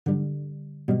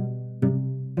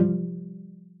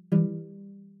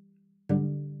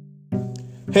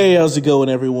Hey, how's it going,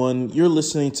 everyone? You're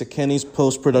listening to Kenny's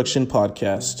Post-Production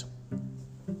Podcast.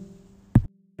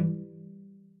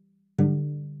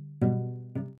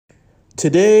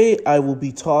 Today, I will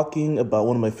be talking about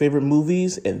one of my favorite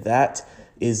movies, and that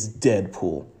is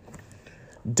Deadpool.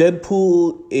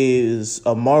 Deadpool is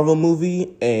a Marvel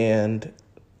movie, and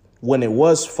when it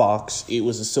was Fox, it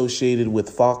was associated with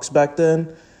Fox back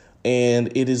then,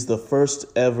 and it is the first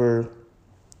ever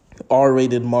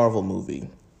R-rated Marvel movie.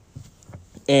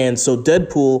 And so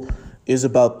Deadpool is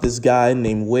about this guy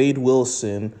named Wade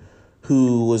Wilson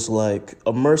who was like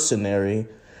a mercenary,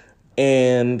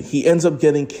 and he ends up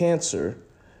getting cancer.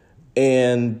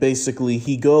 And basically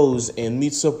he goes and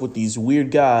meets up with these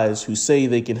weird guys who say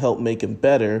they can help make him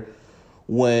better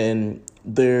when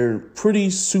they're pretty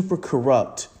super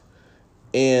corrupt.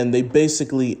 And they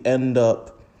basically end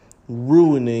up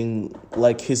ruining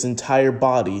like his entire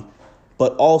body,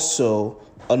 but also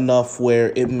enough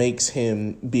where it makes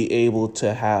him be able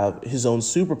to have his own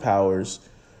superpowers,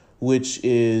 which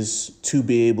is to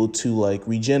be able to like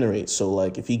regenerate. So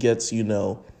like if he gets,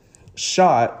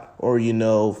 shot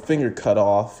or, finger cut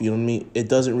off, it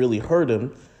doesn't really hurt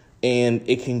him and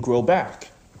it can grow back.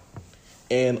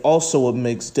 And also what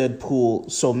makes Deadpool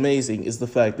so amazing is the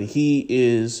fact that he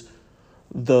is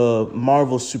the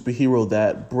Marvel superhero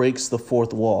that breaks the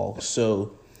fourth wall.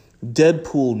 So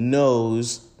Deadpool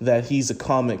knows that he's a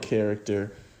comic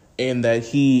character and that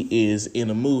he is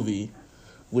in a movie,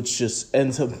 which just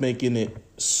ends up making it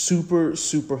super,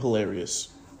 super hilarious.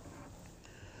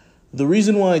 The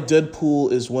reason why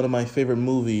Deadpool is one of my favorite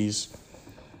movies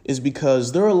is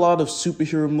because there are a lot of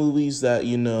superhero movies that,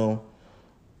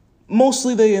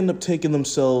 mostly they end up taking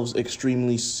themselves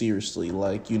extremely seriously.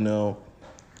 Like, the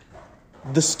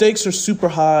stakes are super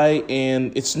high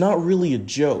and it's not really a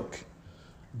joke.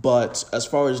 But as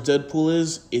far as Deadpool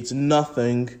is, it's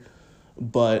nothing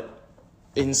but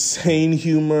insane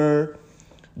humor,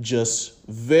 just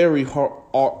very hard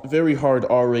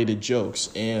R-rated jokes.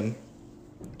 And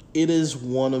it is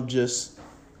one of just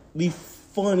the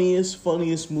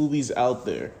funniest movies out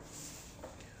there.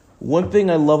 One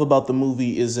thing I love about the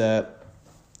movie is that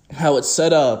how it's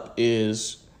set up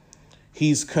is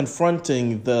he's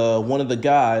confronting one of the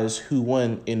guys who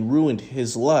went and ruined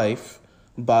his life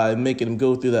by making him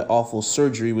go through that awful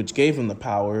surgery, which gave him the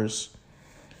powers.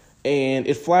 And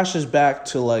it flashes back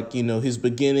to his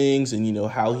beginnings and,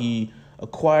 how he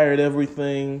acquired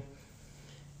everything.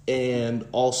 And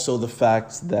also the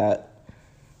fact that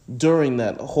during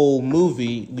that whole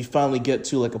movie, we finally get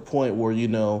to a point where,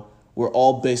 we're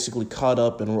all basically caught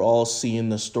up and we're all seeing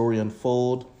the story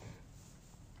unfold.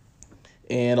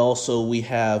 And also we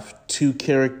have two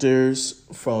characters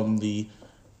from the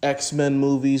X-Men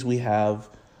movies. We have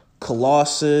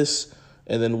Colossus,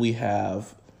 and then we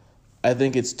have, I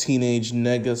think it's Teenage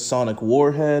Negasonic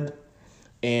Warhead,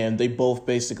 and they both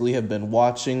basically have been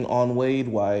watching on Wade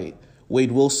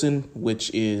Wilson,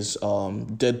 which is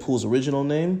Deadpool's original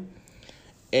name,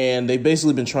 and they've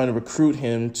basically been trying to recruit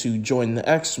him to join the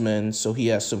X-Men so he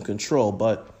has some control.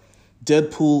 But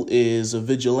Deadpool is a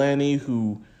vigilante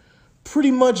who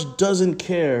pretty much doesn't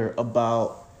care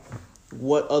about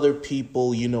what other people,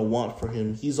 want for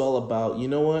him. He's all about,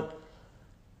 what?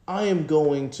 I am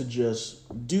going to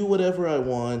just do whatever I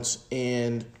want,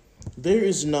 and there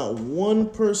is not one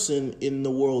person in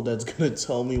the world that's going to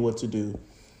tell me what to do.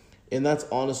 And that's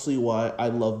honestly why I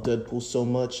love Deadpool so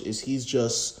much, is he's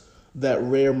just that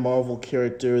rare Marvel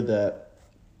character that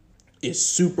is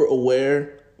super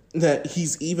aware that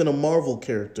he's even a Marvel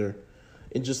character.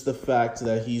 And just the fact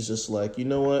that he's just like,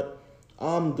 what?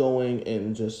 I'm going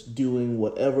and just doing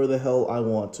whatever the hell I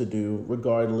want to do,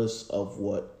 regardless of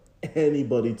what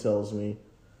anybody tells me.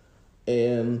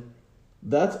 And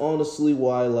that's honestly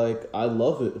why, I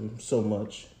love it so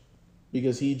much.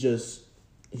 Because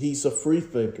he's a free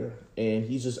thinker, and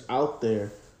he's just out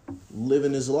there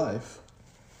living his life.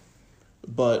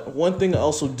 But one thing I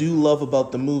also do love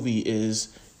about the movie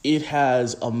is it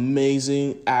has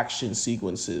amazing action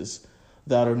sequences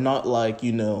that are not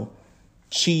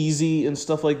cheesy and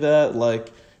stuff like that.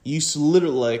 You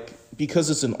literally, because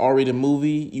it's an R-rated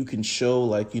movie, you can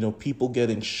show people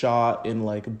getting shot and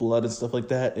blood and stuff like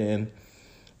that, and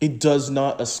it does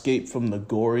not escape from the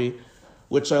gory,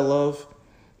 which I love.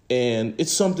 And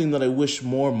it's something that I wish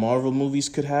more Marvel movies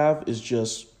could have, is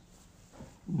just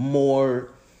more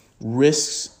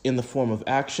risks in the form of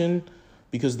action,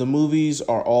 because the movies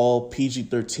are all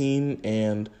PG-13,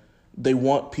 and they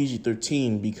want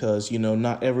PG-13 because,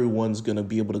 not everyone's going to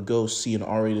be able to go see an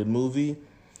R-rated movie.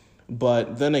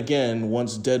 But then again,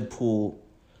 once Deadpool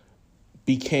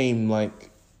ended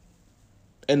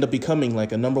up becoming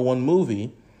a number one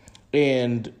movie,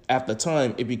 And at the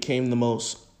time, it became the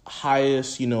most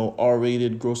highest,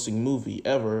 R-rated grossing movie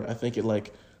ever. I think it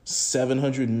like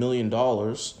 $700 million,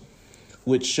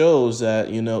 which shows that,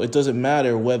 it doesn't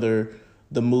matter whether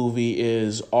the movie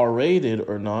is R-rated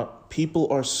or not.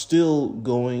 People are still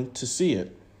going to see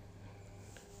it.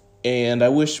 And I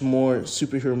wish more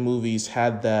superhero movies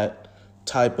had that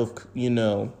type of,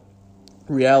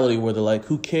 reality where they're like,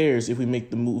 who cares if we make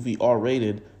the movie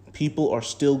R-rated? People are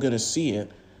still going to see it.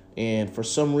 And for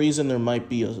some reason, there might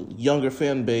be a younger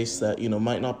fan base that,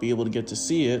 might not be able to get to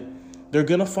see it. They're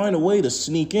going to find a way to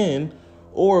sneak in.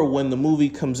 Or when the movie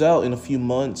comes out in a few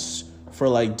months for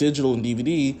like digital and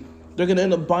DVD, they're going to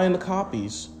end up buying the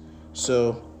copies.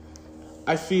 So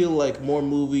I feel like more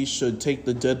movies should take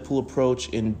the Deadpool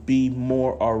approach and be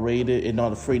more R-rated and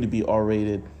not afraid to be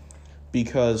R-rated,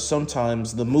 because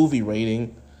sometimes the movie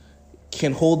rating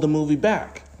can hold the movie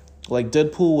back. Like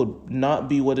Deadpool would not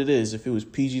be what it is if it was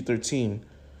PG-13.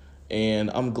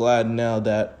 And I'm glad now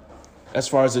that as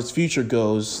far as its future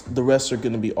goes, the rest are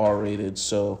going to be R-rated.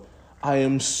 So I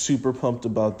am super pumped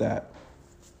about that.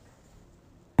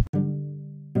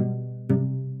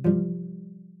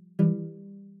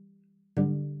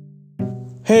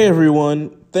 Hey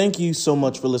everyone, thank you so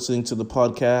much for listening to the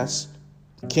podcast.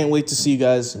 Can't wait to see you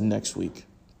guys next week.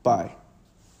 Bye.